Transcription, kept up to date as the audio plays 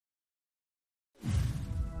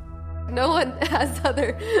No one has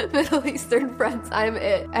other Middle Eastern friends. I'm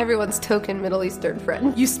it. Everyone's token Middle Eastern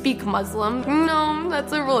friend. You speak Muslim? No,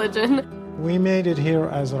 that's a religion. We made it here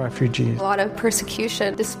as refugees. A lot of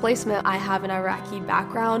persecution, displacement. I have an Iraqi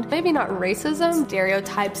background. Maybe not racism,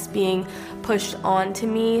 stereotypes being pushed onto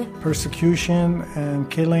me. Persecution and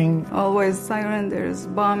killing. Always siren, there's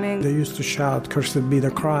bombing. They used to shout, "Cursed be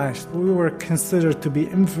the Christ." We were considered to be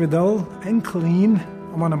infidel and clean.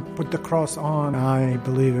 I want to put the cross on. I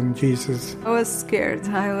believe in Jesus. I was scared.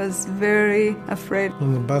 I was very afraid.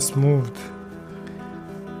 When the bus moved,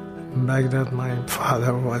 in Baghdad, my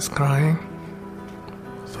father was crying.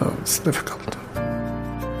 So it's difficult.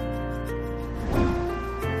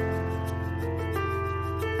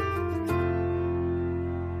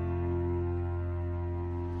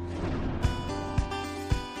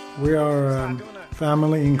 We are a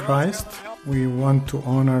family in Christ. We want to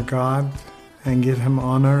honor God and give Him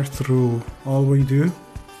honor through all we do.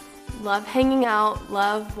 Love hanging out,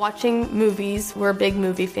 love watching movies. We're a big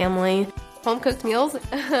movie family. Home-cooked meals,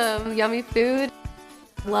 yummy food.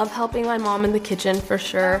 Love helping my mom in the kitchen for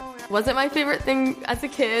sure. Wasn't my favorite thing as a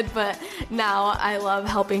kid, but now I love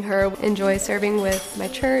helping her. Enjoy serving with my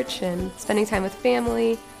church and spending time with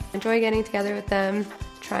family. Enjoy getting together with them,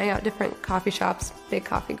 trying out different coffee shops. Big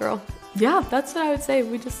coffee girl. Yeah, that's what I would say.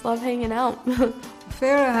 We just love hanging out.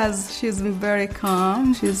 Farah she's very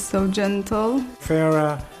calm. She's so gentle.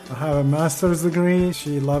 Farah has a master's degree.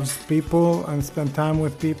 She loves people and spend time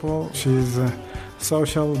with people. She's a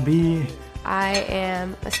social bee. I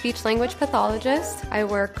am a speech-language pathologist. I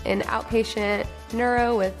work in outpatient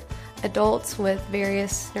neuro with adults with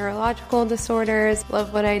various neurological disorders.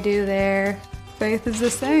 Love what I do there. Faith is the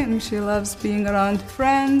same. She loves being around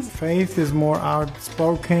friends. Faith is more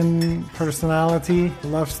outspoken personality,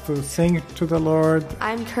 loves to sing to the Lord.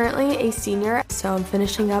 I'm currently a senior, so I'm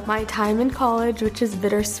finishing up my time in college, which is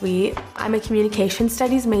bittersweet. I'm a communication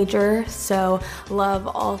studies major, so love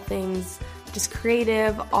all things just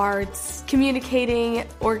creative, arts, communicating,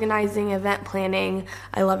 organizing, event planning.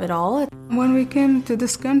 I love it all. When we came to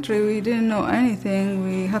this country, we didn't know anything.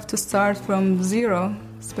 We have to start from zero,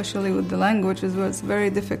 especially with the language. It was very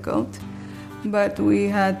difficult. But we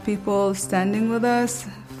had people standing with us,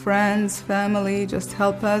 friends, family, just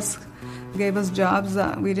help us, gave us jobs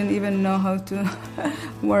that we didn't even know how to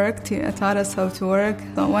work, taught us how to work.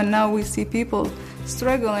 So when now we see people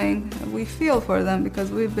struggling, we feel for them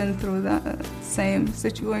because we've been through that same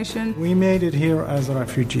situation. We made it here as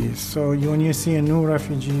refugees. So when you see a new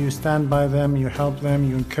refugee, you stand by them, you help them,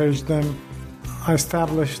 you encourage them. I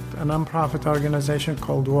established a nonprofit organization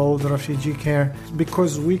called World Refugee Care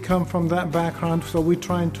because we come from that background, so we're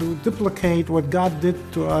trying to duplicate what God did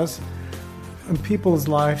to us in people's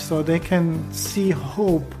lives so they can see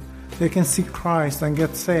hope, they can see Christ and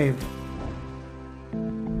get saved.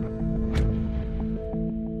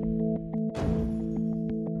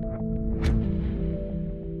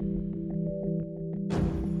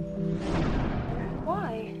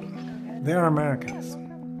 Why? They're Americans.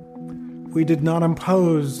 We did not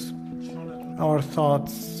impose our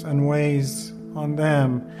thoughts and ways on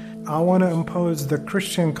them. I want to impose the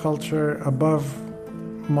Christian culture above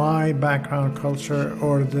my background culture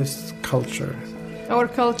or this culture. Our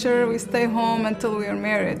culture, we stay home until we are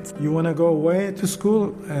married. You want to go away to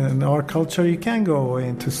school? In our culture, you can't go away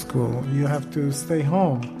into school. You have to stay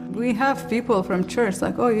home. We have people from church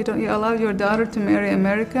like, oh, you allow your daughter to marry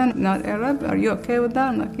American, not Arab? Are you okay with that?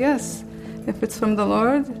 I'm like, yes. If it's from the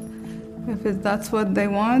Lord, if that's what they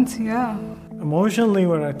want, yeah. Emotionally,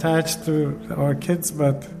 we're attached to our kids,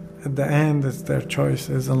 but at the end, it's their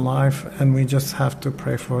choices in life, and we just have to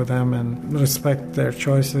pray for them and respect their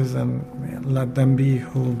choices and let them be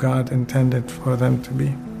who God intended for them to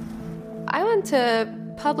be. I went to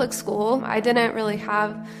public school. I didn't really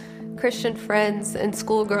have Christian friends in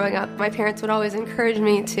school growing up. My parents would always encourage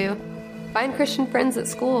me to find Christian friends at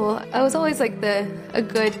school. I was always like a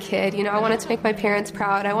good kid. You know, I wanted to make my parents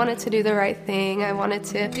proud. I wanted to do the right thing. I wanted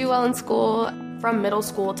to do well in school. From middle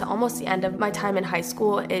school to almost the end of my time in high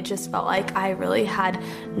school, it just felt like I really had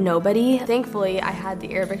nobody. Thankfully, I had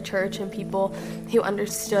the Arabic church and people who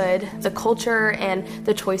understood the culture and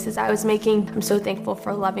the choices I was making. I'm so thankful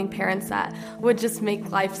for loving parents that would just make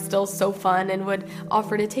life still so fun and would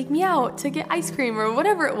offer to take me out to get ice cream or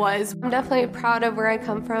whatever it was. I'm definitely proud of where I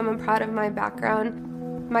come from. I'm proud of my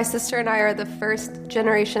background. My sister and I are the first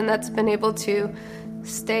generation that's been able to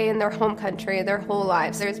stay in their home country their whole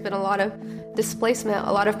lives. There's been a lot of displacement,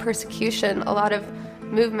 a lot of persecution, a lot of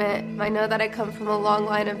movement. I know that I come from a long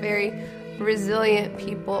line of very resilient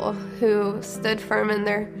people who stood firm in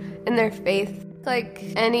their faith. Like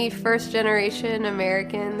any first generation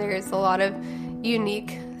American, there's a lot of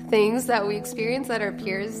unique things that we experience that our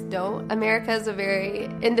peers don't. America is a very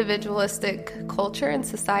individualistic culture and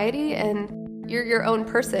society, and you're your own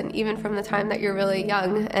person, even from the time that you're really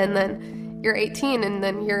young, and then you're 18, and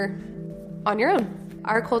then you're on your own.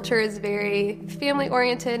 Our culture is very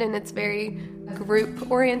family-oriented, and it's very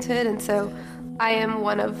group-oriented, and so I am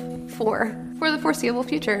one of 4 for the foreseeable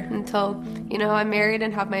future until, I'm married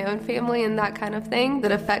and have my own family and that kind of thing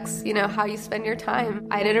that affects, how you spend your time.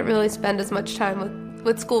 I didn't really spend as much time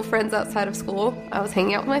with school friends outside of school. I was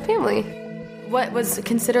hanging out with my family. What was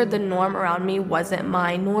considered the norm around me wasn't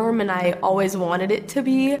my norm, and I always wanted it to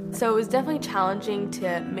be. So it was definitely challenging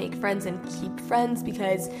to make friends and keep friends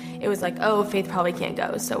because it was like, oh, Faith probably can't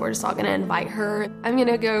go, so we're just all going to invite her. I'm going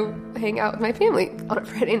to go hang out with my family on a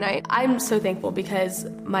Friday night. I'm so thankful because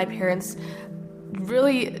my parents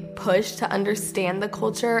really push to understand the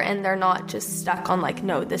culture, and they're not just stuck on like,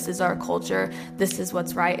 no, this is our culture, this is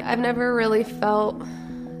what's right. I've never really felt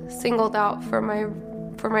singled out for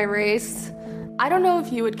my race. I don't know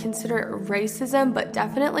if you would consider it racism, but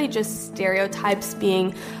definitely just stereotypes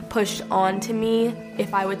being pushed onto me.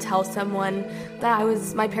 If I would tell someone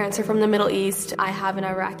that my parents are from the Middle East, I have an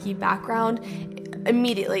Iraqi background,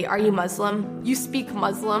 immediately, are you Muslim? You speak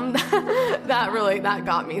Muslim? that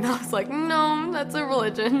got me. I was like, no, that's a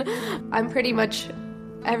religion. I'm pretty much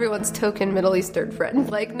everyone's token Middle Eastern friend.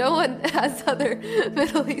 Like, no one has other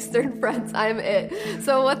Middle Eastern friends. I'm it.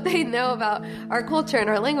 So what they know about our culture and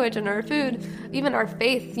our language and our food, even our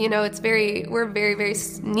faith, we're very, very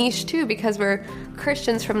niche too, because we're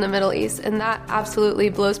Christians from the Middle East, and that absolutely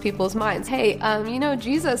blows people's minds. Hey,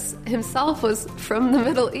 Jesus himself was from the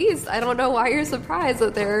Middle East. I don't know why you're surprised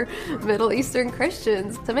that they're Middle Eastern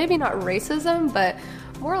Christians. So maybe not racism, but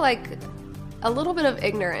more like a little bit of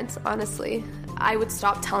ignorance, honestly. I would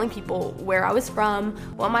stop telling people where I was from,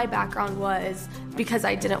 what my background was, because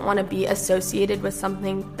I didn't want to be associated with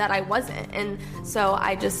something that I wasn't. And so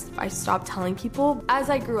I stopped telling people. As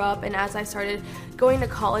I grew up and as I started going to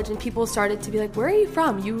college and people started to be like, where are you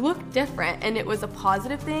from? You look different. And it was a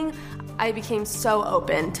positive thing. I became so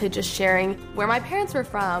open to just sharing where my parents were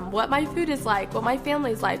from, what my food is like, what my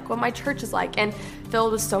family's like, what my church is like, and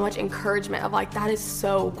filled with so much encouragement of like, that is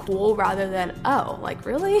so cool, rather than, oh, like,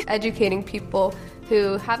 really? Educating people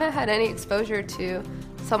who haven't had any exposure to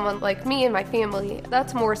someone like me and my family,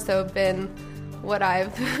 that's more so been what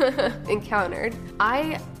I've encountered.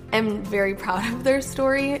 I am very proud of their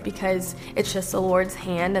story because it's just the Lord's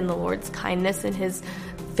hand and the Lord's kindness and His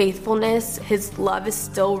faithfulness. His love is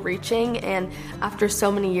still reaching, and after so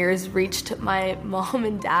many years reached my mom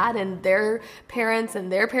and dad and their parents and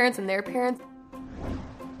their parents and their parents.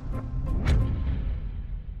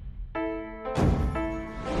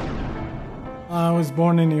 I was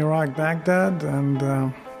born in Iraq, Baghdad,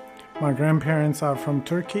 and my grandparents are from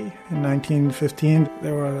Turkey. In 1915,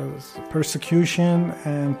 there was persecution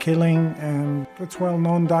and killing, and it's well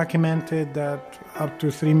known, documented, that up to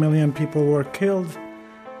 3 million people were killed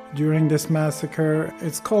during this massacre.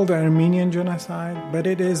 It's called the Armenian genocide, but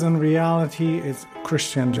it is in reality, it's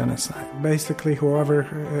Christian genocide. Basically, whoever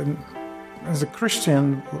as a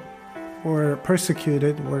Christian were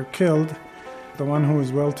persecuted, were killed. The one who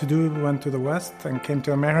was well-to-do went to the West and came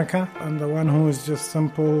to America, and the one who was just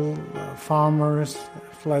simple farmers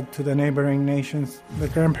fled to the neighboring nations. The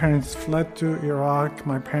grandparents fled to Iraq.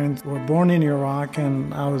 My parents were born in Iraq,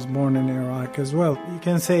 and I was born in Iraq as well. You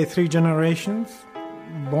can say 3 generations,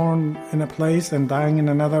 born in a place and dying in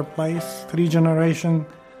another place. 3 generations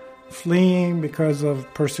fleeing because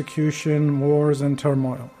of persecution, wars, and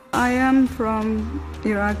turmoil. I am from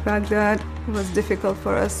Iraq, Baghdad. It was difficult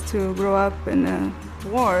for us to grow up in a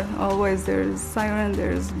war. Always there's siren,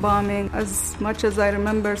 there's bombing. As much as I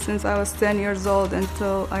remember, since I was 10 years old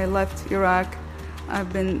until I left Iraq,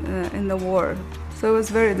 I've been in the war. So it was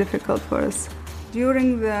very difficult for us.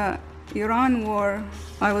 During the Iran war,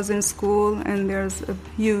 I was in school, and there's a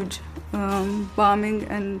huge bombing,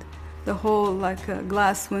 and the whole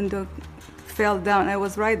glass window fell down. I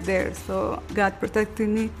was right there, so God protected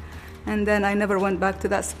me. And then I never went back to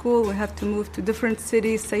that school. We had to move to different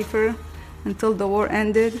cities, safer, until the war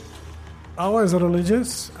ended. I was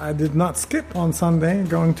religious. I did not skip on Sunday,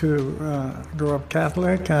 grew up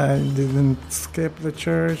Catholic. I didn't skip the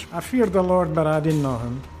church. I feared the Lord, but I didn't know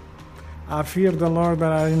Him. I feared the Lord,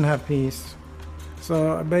 but I didn't have peace.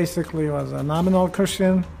 So basically I was a nominal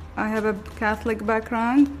Christian. I have a Catholic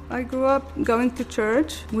background. I grew up going to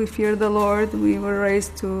church. We fear the Lord. We were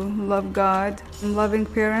raised to love God and loving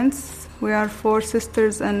parents. We are 4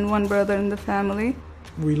 sisters and 1 brother in the family.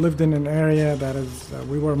 We lived in an area that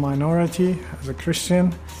we were minority as a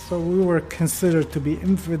Christian. So we were considered to be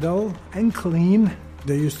infidel, unclean,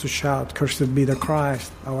 They used to shout, "Cursed be the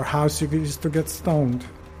Christ." Our house used to get stoned.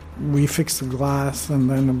 We fixed the glass and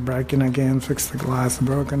then breaking again, fixed the glass,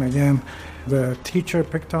 broken again. The teacher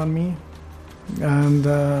picked on me, and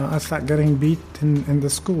I started getting beat in the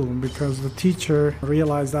school because the teacher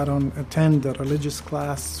realized I don't attend the religious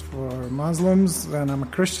class for Muslims and I'm a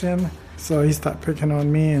Christian. So he started picking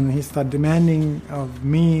on me and he started demanding of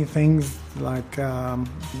me things like,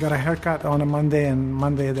 you got a haircut on a Monday, and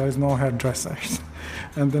Monday there's no hairdressers.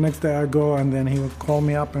 And the next day I go and then he would call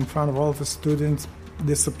me up in front of all the students,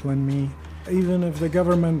 discipline me. Even if the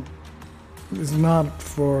government is not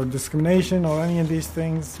for discrimination or any of these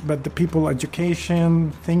things, but the people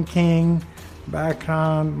education, thinking,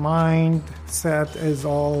 background, mindset is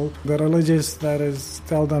all the religious that is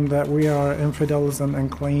tell them that we are infidels and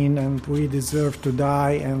unclean and we deserve to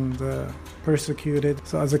die and persecuted.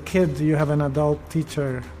 So as a kid, you have an adult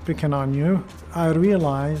teacher picking on you. I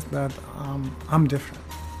realized that I'm different.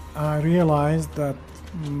 I realized that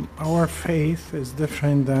our faith is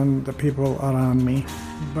different than the people around me.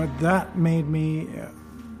 But that made me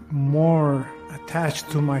more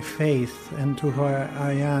attached to my faith and to who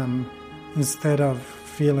I am instead of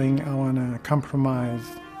feeling I want to compromise.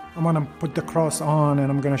 I want to put the cross on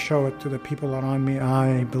and I'm going to show it to the people around me.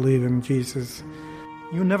 I believe in Jesus.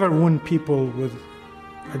 You never win people with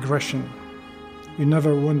aggression. You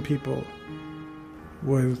never win people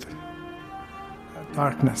with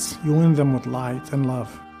darkness. You win them with light and love.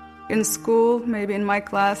 In school, maybe in my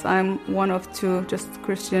class, I'm one of two just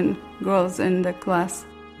Christian girls in the class.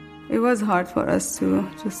 It was hard for us to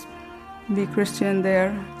just be Christian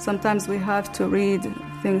there. Sometimes we have to read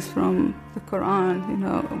things from the Quran,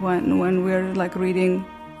 when we're like reading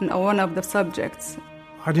one of the subjects.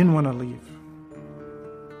 I didn't want to leave.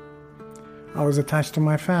 I was attached to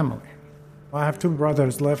my family. I have two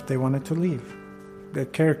brothers left. They wanted to leave. Their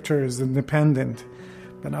character is independent.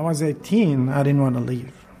 When I was 18, I didn't want to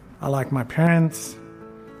leave. I like my parents,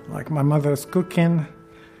 like my mother's cooking.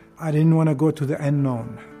 I didn't want to go to the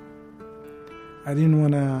unknown. I didn't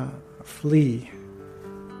want to flee.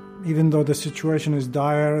 Even though the situation is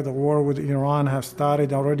dire, the war with Iran has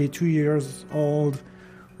started already 2 years old.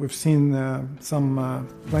 We've seen some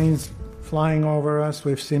planes flying over us.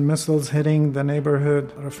 We've seen missiles hitting the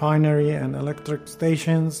neighborhood refinery and electric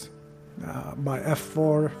stations by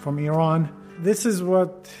F-4 from Iran. This is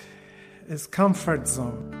what is comfort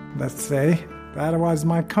zone, let's say. That was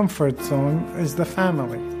my comfort zone, is the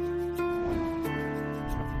family.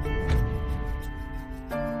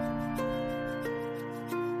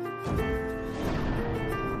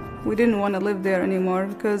 We didn't want to live there anymore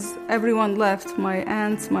because everyone left. My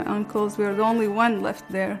aunts, my uncles, we were the only one left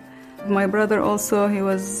there. My brother also, he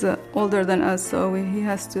was older than us, so he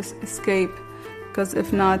has to escape because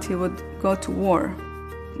if not, he would go to war.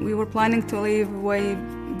 We were planning to leave way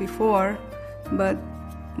before, but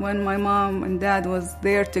when my mom and dad was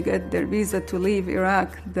there to get their visa to leave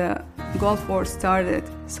Iraq, the Gulf War started,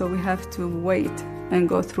 so we have to wait and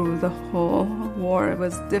go through the whole war. It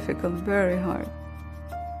was difficult, very hard.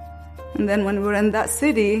 And then when we were in that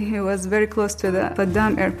city, it was very close to the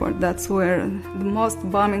Saddam airport. That's where the most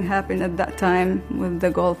bombing happened at that time with the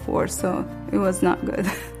Gulf War, so it was not good.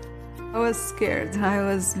 I was scared. I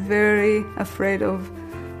was very afraid of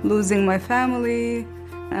losing my family.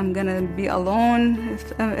 I'm gonna be alone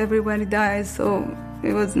if everybody dies, so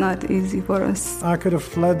it was not easy for us. I could have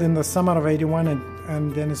fled in the summer of 81,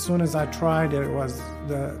 and then as soon as I tried,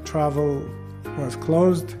 the travel was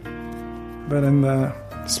closed. But in the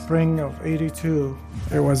spring of 82,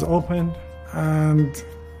 it was opened, and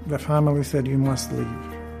the family said, you must leave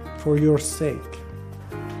for your sake.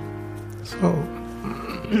 So,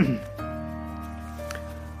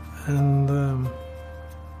 and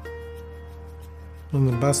when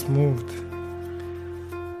the bus moved,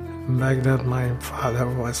 in Baghdad, my father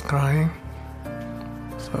was crying,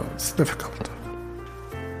 so it's difficult.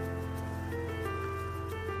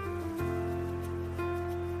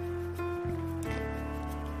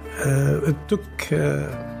 It took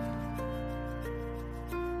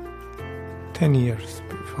 10 years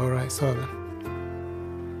before I saw them.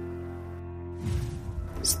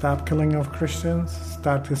 Stop killing of Christians,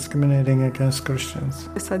 start discriminating against Christians.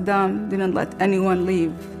 Saddam didn't let anyone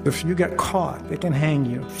leave. If you get caught, they can hang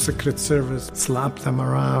you. Secret Service slap them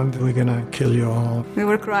around. We're gonna kill you all. We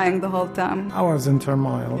were crying the whole time. I was in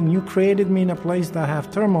turmoil. And you created me in a place that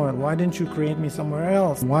have turmoil. Why didn't you create me somewhere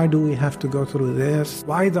else? Why do we have to go through this?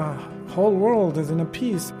 Why the whole world is in a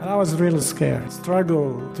peace? And I was really scared.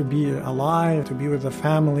 Struggle to be alive, to be with the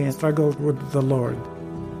family, and struggle with the Lord.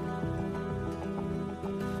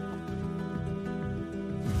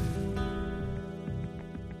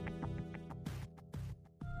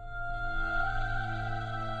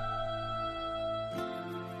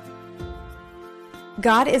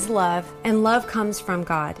 God is love, and love comes from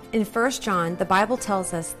God. In 1 John, the Bible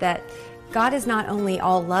tells us that God is not only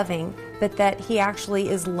all-loving, but that He actually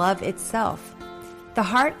is love itself. The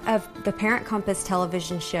heart of the Parent Compass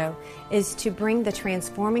television show is to bring the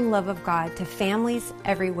transforming love of God to families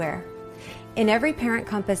everywhere. In every Parent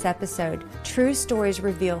Compass episode, true stories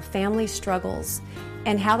reveal family struggles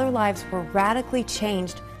and how their lives were radically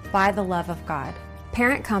changed by the love of God.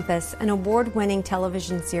 Parent Compass, an award-winning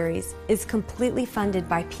television series, is completely funded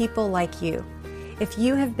by people like you. If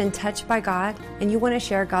you have been touched by God and you want to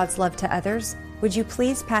share God's love to others, would you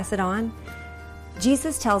please pass it on?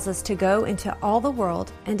 Jesus tells us to go into all the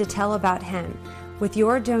world and to tell about Him. With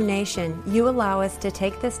your donation, you allow us to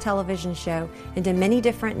take this television show into many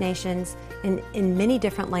different nations and in many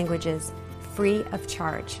different languages, free of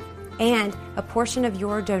charge. And a portion of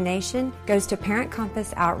your donation goes to Parent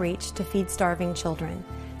Compass Outreach to feed starving children.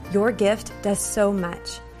 Your gift does so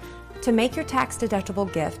much. To make your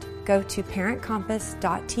tax-deductible gift, go to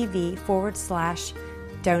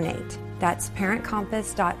parentcompass.tv/donate. That's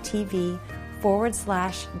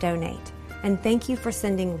parentcompass.tv/donate. And thank you for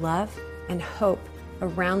sending love and hope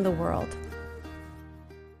around the world.